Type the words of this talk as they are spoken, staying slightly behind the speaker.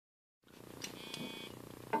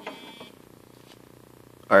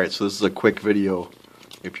Alright, so this is a quick video.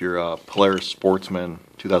 If your Polaris Sportsman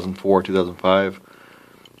 2004-2005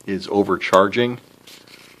 is overcharging,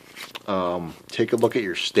 take a look at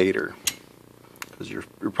your stator, because you're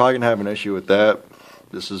probably going to have an issue with that.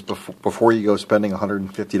 This is before you go spending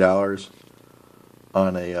 $150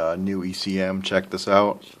 on a new ECM. Check this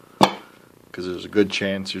out, because there's a good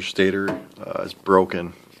chance your stator is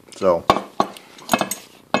broken. So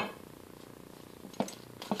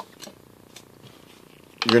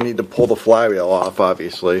you're going to need to pull the flywheel off,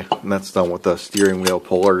 obviously, and that's done with the steering wheel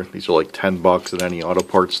puller. These are like $10 at any auto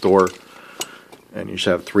parts store, and you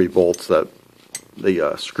should have 3 bolts that they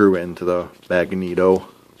screw into the magneto,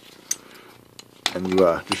 and you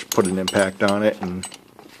just put an impact on it and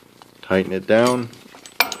tighten it down,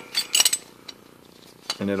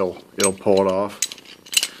 and it'll pull it off.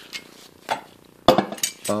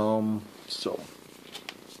 So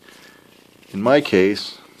in my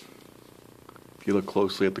case, if you look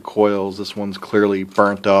closely at the coils, this one's clearly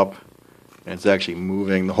burnt up, and it's actually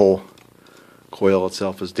moving. The whole coil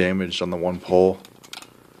itself is damaged on the one pole.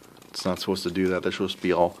 It's not supposed to do that. They're supposed to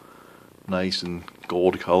be all nice and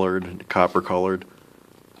gold colored and copper colored.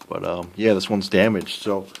 But yeah, this one's damaged.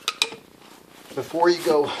 So before you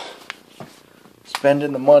go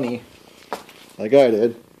spending the money, like I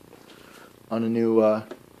did, on a new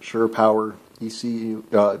Surepower ECU,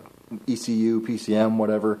 PCM,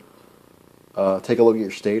 whatever, take a look at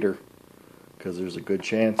your stator, because there's a good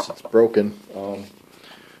chance it's broken.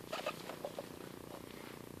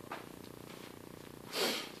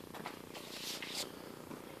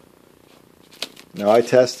 Now I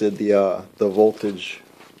tested the voltage,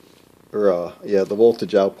 or the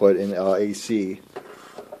voltage output in AC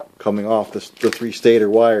coming off the 3 stator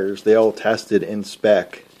wires. They all tested in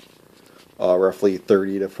spec, roughly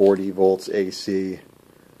 30 to 40 volts AC.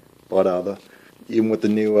 But even with the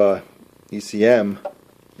new ECM,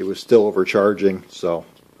 it was still overcharging, so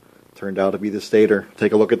it turned out to be the stator.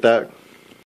 Take a look at that.